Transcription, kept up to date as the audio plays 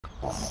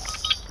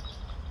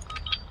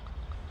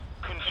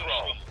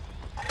Control.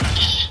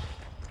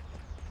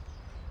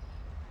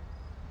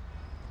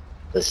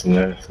 Listen to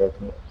that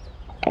fucking.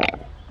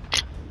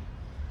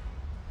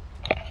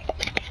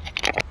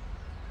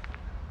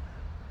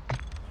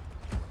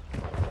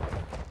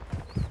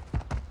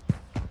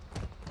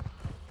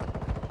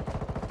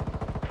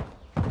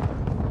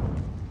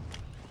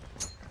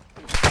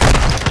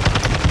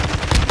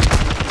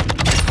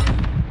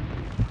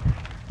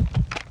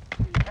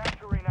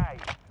 Capturing A.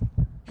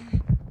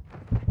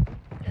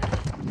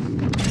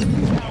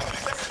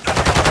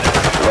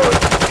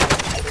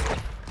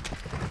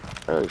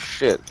 Oh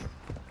shit.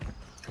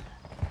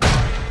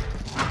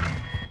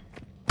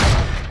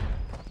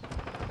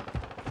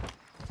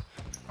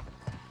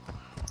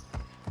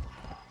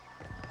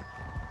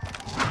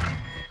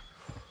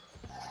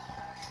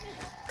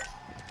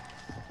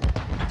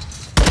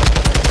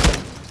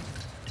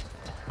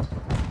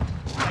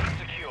 Stay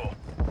secure.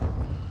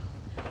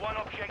 One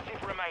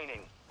objective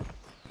remaining.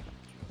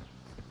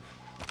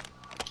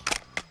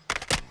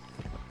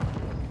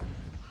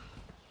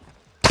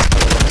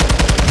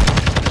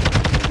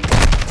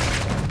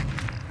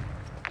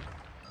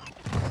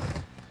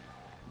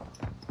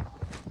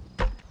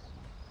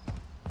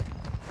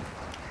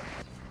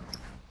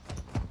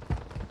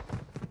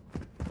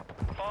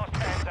 Fast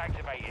hands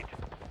activated.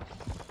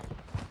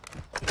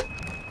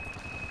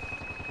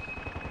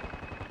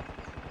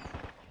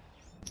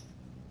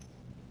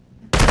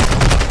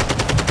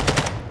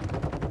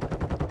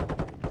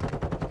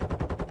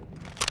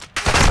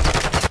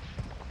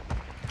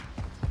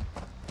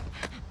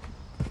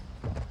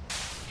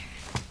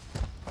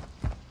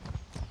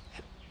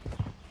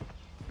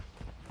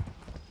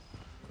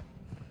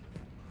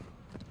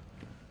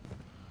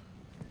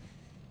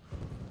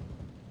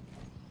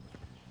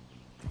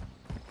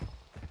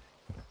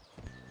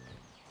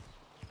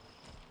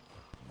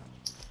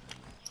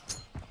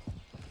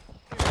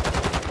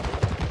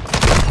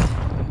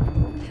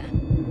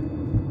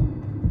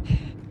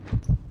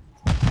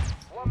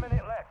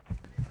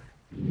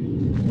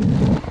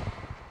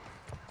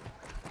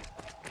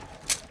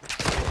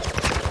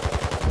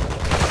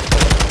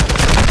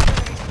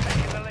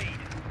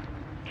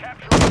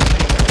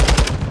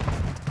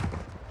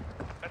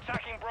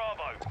 Attacking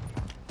Bravo.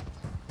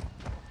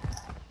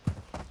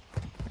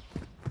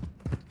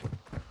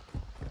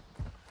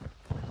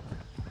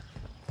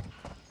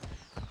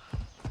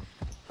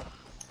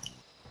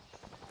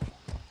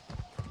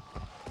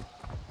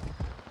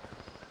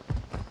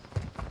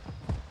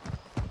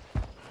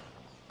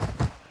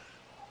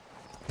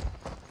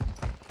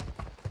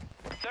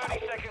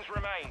 Seconds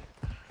remain.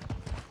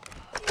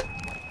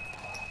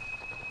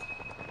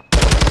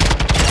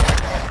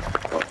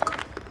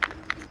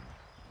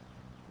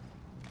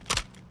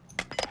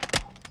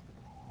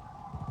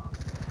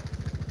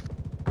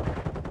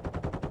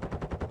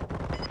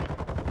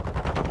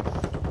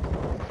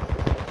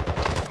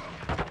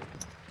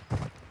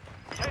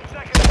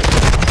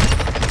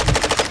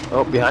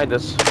 Oh, behind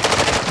us.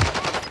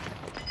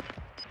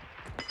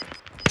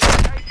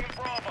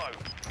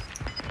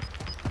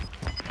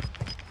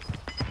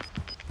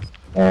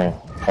 Oh,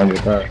 on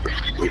your back.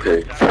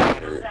 Okay.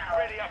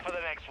 Ready up for the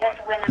next one.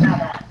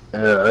 Yeah,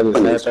 I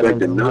wasn't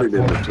expecting none of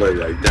them to play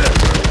like that,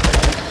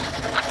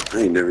 bro.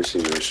 I ain't never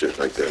seen no shit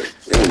like that.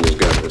 They almost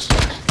got us.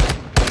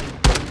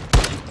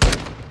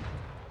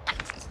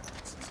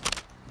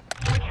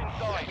 Switching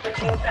sides.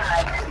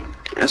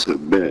 That's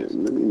not bad.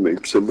 Let me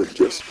make some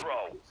adjustments. Control.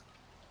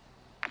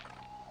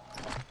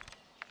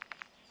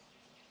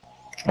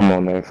 I'm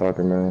on that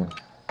fucking man.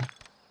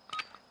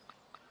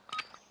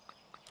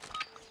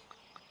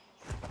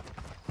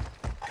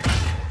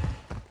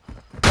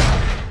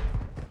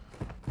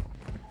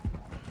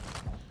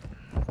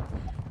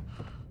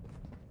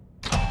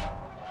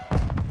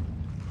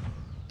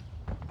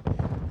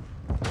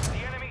 The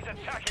enemy's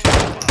attacking.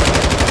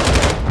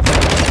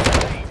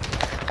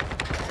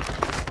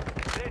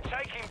 They're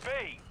taking B.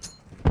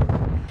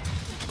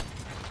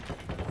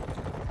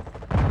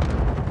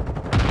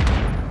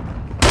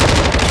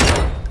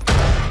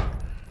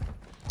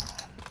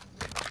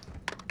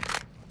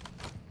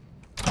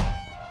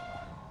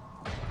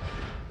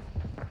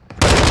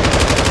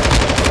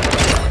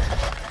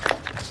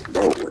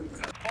 Bro,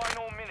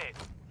 Final minute.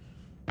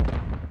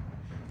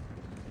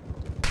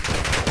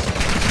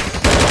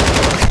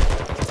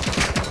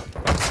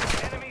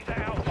 Enemies at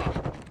Alpha.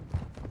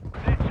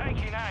 They're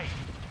taking A.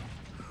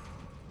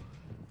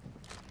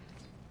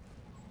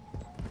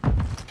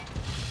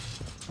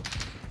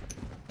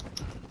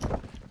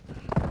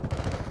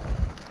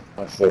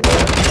 I feel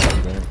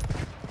bad, man.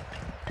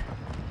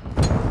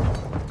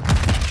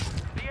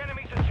 The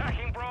enemy's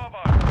attacking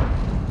Bravo.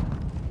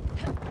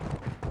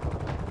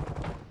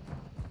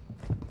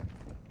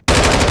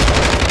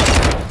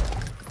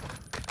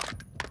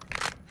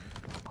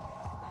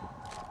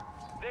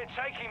 They're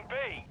taking B.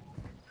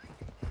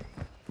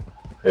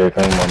 Here,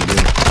 come on, dude.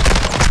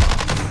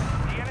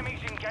 The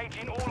enemy's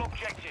engaging all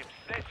objectives.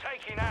 They're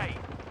taking A.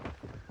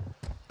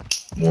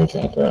 Look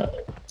at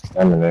that.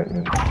 Stamina,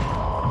 man.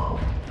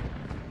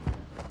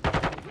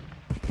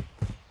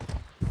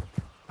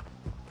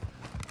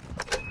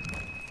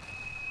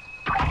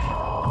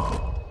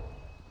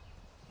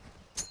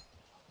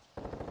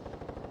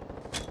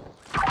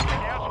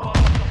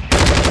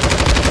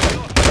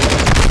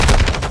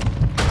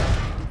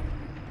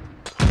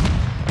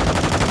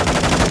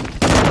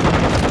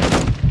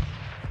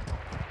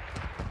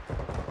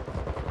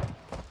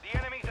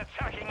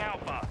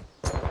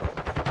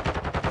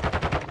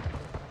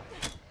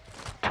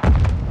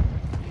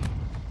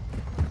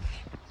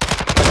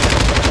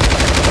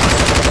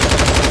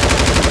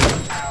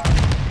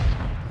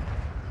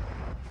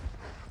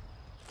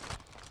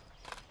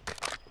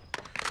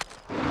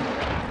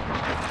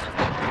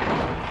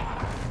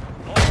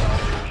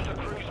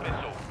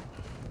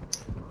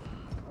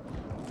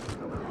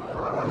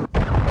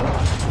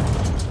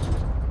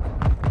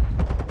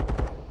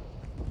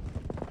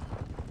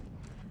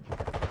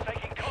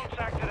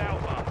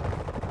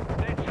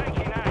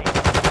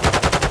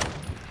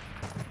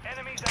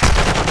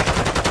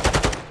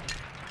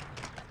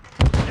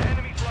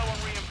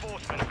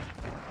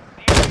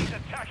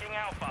 attacking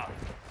Alpha.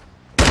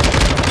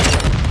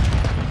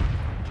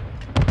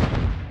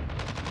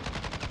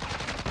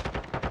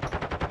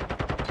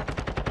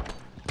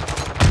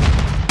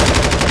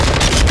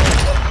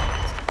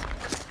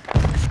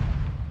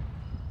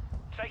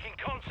 Taking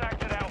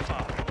contact at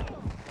Alpha.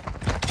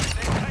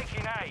 They're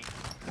taking A.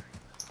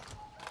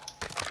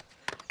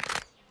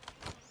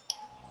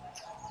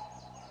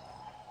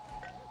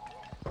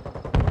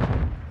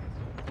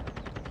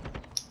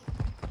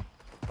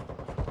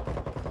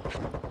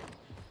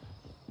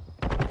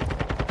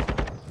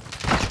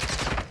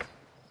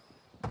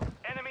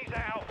 Enemies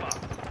at Alpha.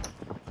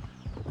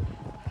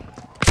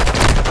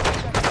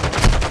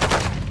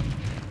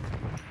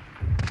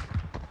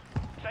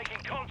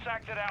 Taking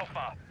contact at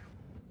Alpha.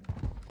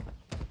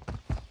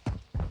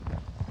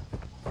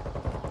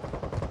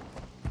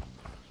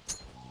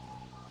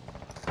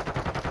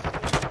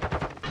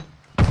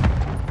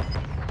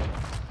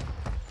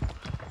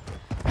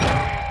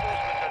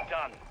 Reinforcements are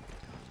done.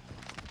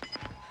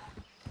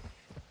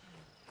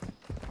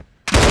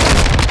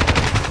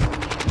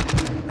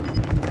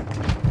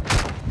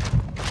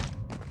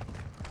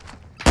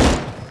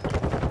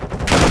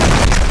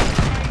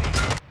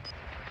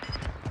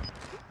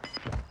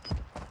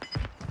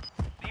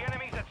 The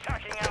enemy's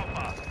attacking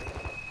Alpha.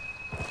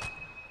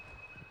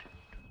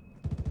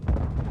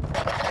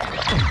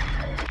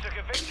 We took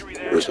a victory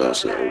there. Where's our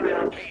son, And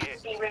bro? repeat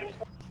it.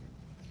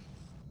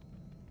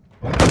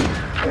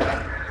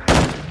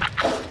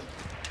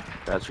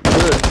 That's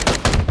good.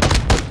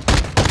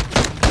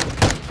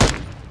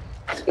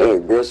 They're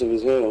aggressive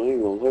as hell. I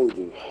ain't gonna hold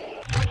you.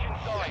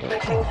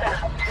 Switching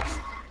sides.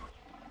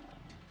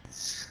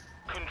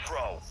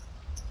 Control.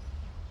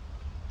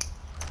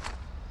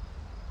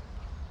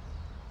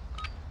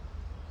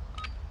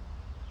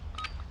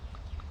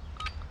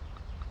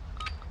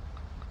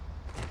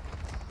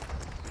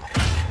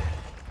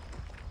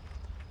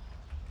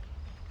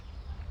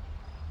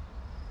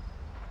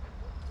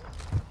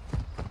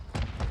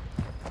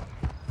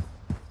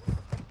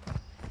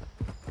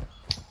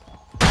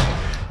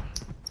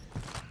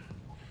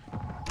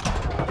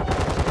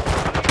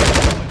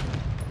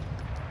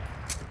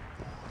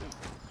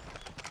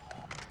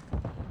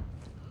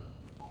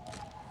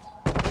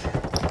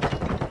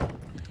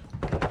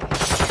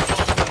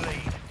 The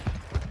lead.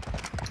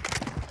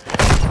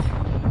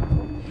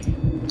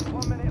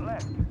 1 minute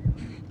left.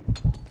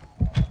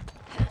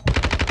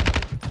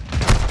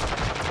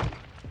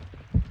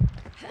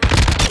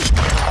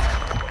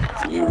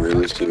 You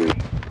really serious?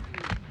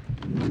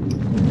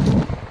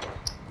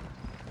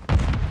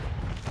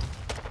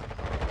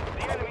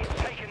 The enemy's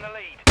taking the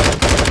lead.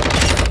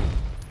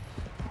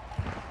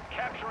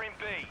 Capturing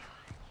B.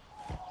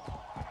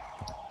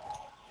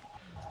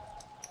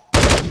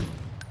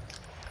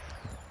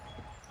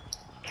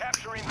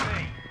 Capturing B.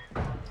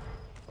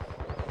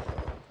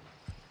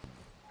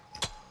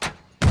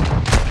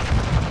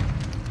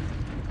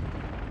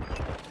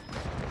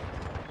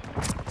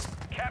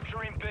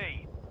 Capturing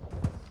B.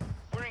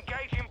 We're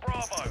engaging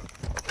Bravo.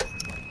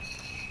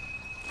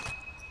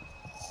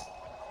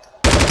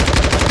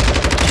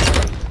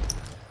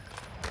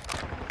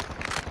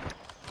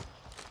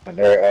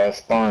 They're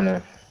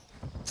spawning.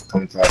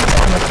 Come to our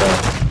spawn.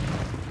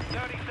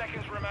 30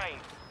 seconds remain.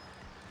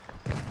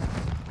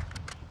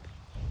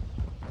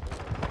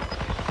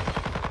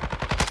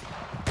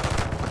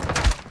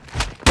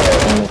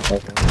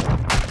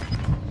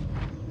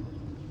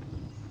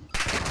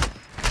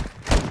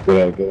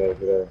 Good, good,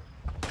 good.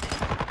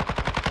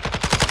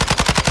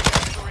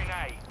 Capturing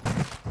A.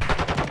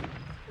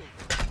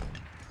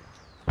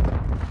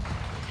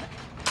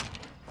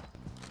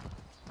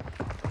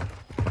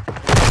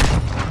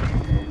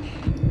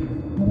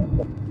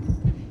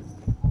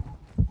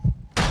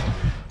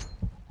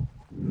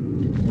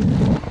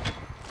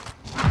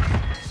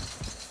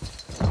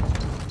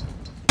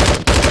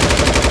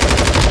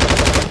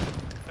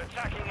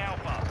 Attacking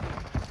Alpha.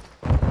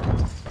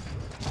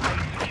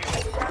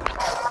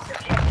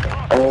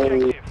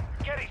 Oh.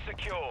 Get it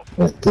secure.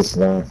 Let's kiss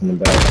down from the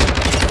back.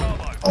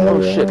 Bravo.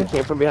 Oh yeah. shit, they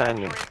came from behind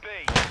me.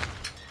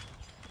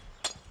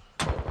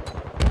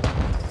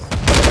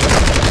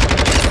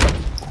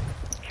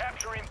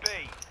 Capturing B.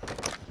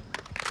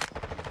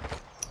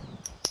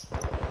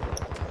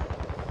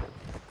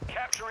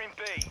 Capturing B. Capturing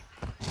B.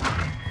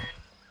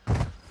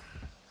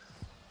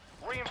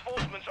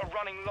 Reinforcements are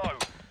running low.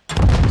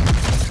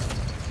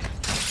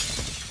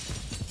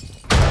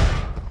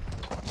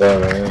 There,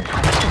 man.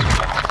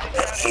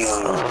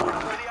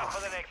 Ready up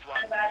for the next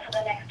one.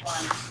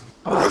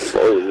 I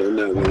folded on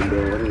that one, bro.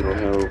 I don't know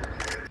how.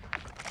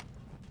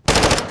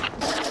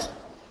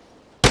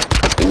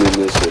 And then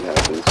this shit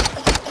happens.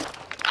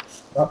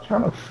 Stop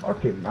trying to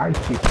fucking knife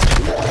people.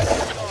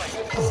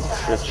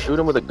 Just shoot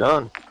him with a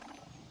gun.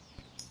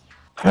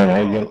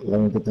 Alright, let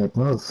me get that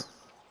close.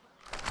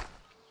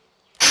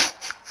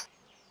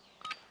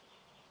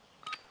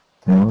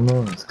 I don't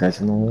know, it's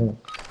catching my head.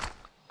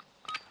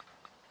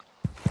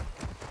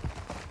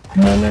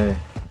 No.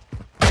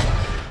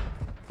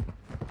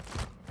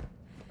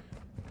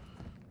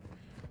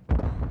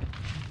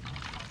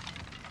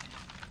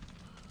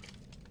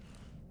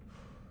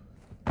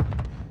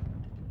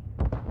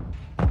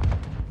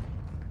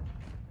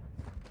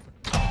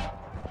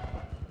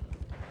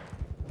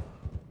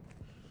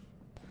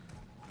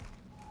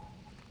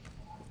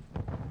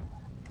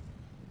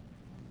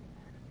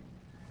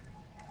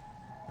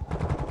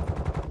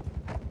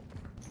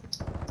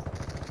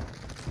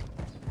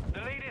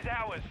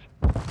 ours.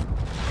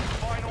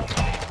 Final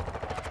minute.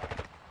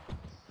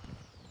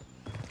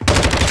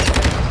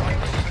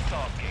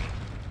 Tasking.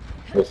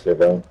 Good shit,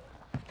 bro.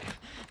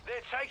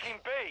 They're taking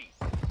B.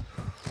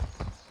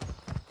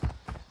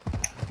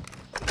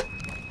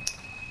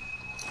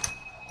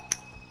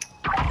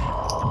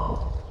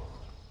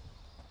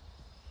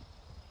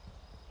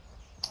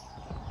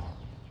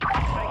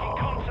 Taking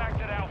contact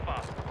at Alpha.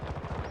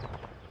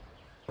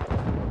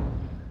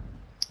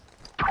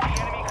 The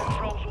enemy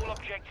controls all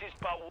objectives,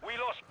 but we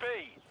lost B.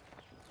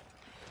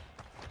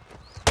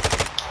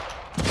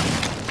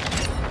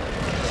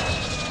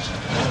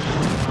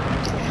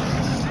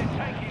 They're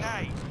taking A.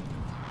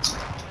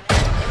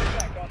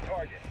 Back on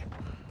target.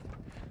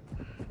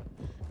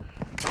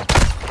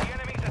 The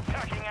enemy's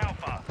attacking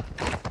Alpha.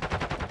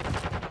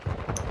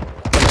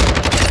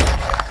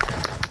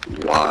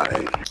 Why?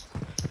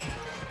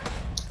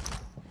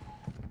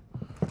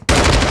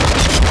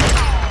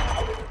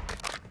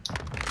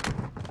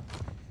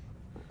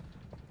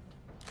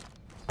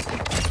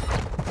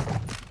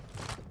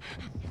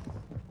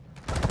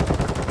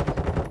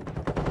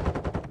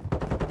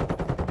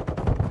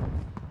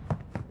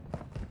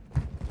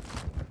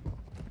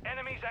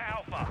 Enemies at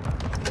Alpha.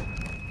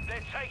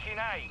 They're taking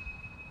A.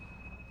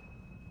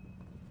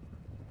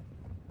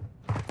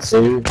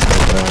 See?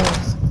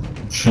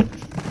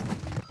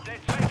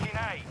 They're taking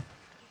A.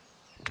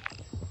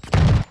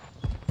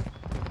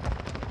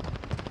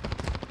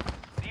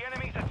 The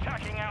enemy's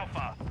attacking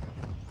Alpha.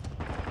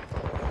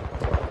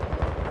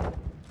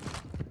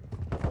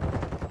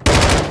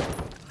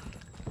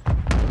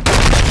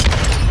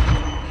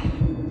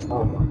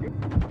 Oh my god.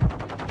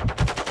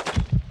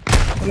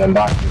 And then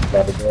boxes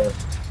got the door.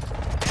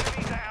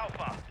 Enemies at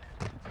Alpha.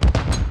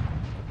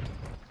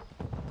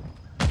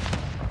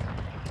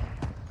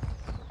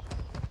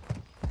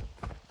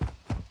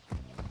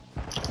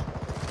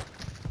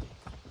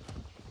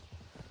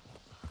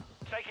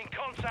 Taking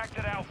contact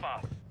at Alpha.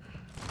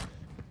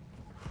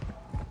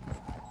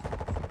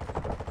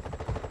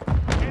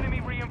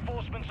 Enemy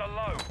reinforcements are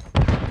low.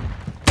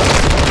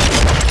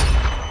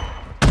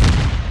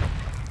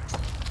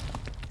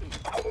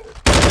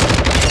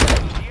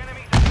 The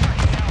enemy's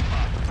attacking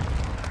Alpha.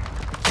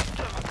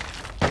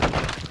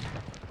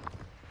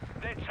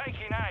 They're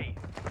taking A.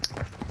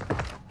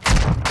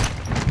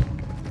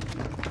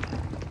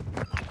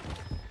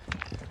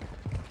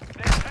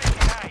 They're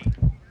taking A.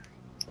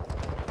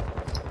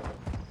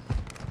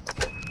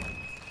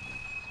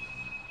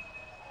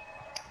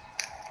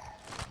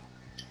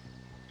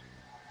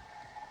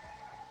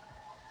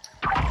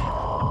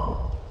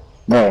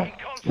 Bro,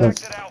 Contact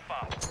at Alpha.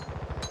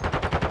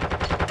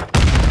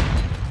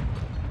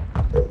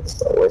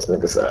 start wasting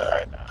niggas out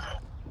right now.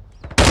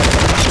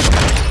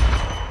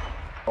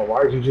 Oh,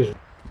 why did you just...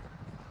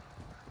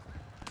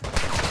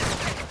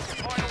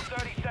 Final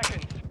 30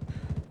 seconds.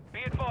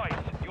 Be advised,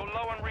 you're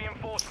low on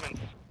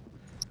reinforcements.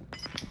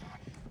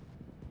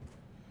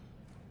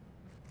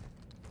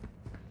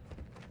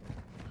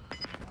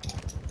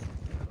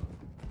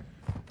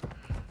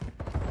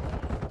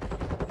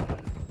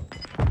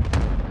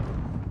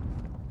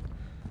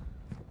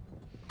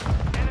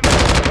 Enemy.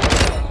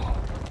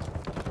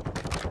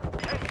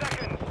 10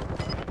 seconds.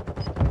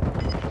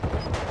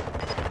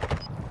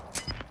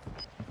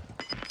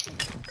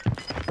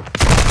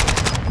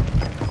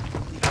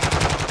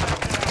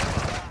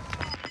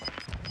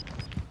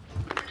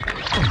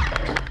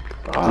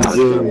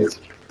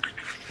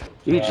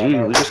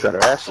 GG, we just got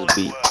our asses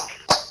beat.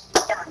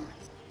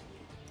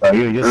 Bro,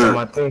 you just on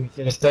my team. You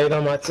should have stayed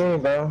on my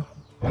team, bro.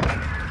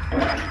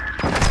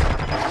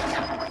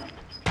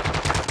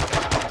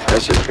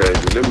 That shit's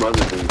crazy. Them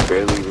other things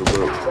barely even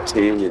broke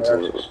 10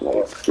 into it.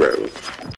 Like, bro.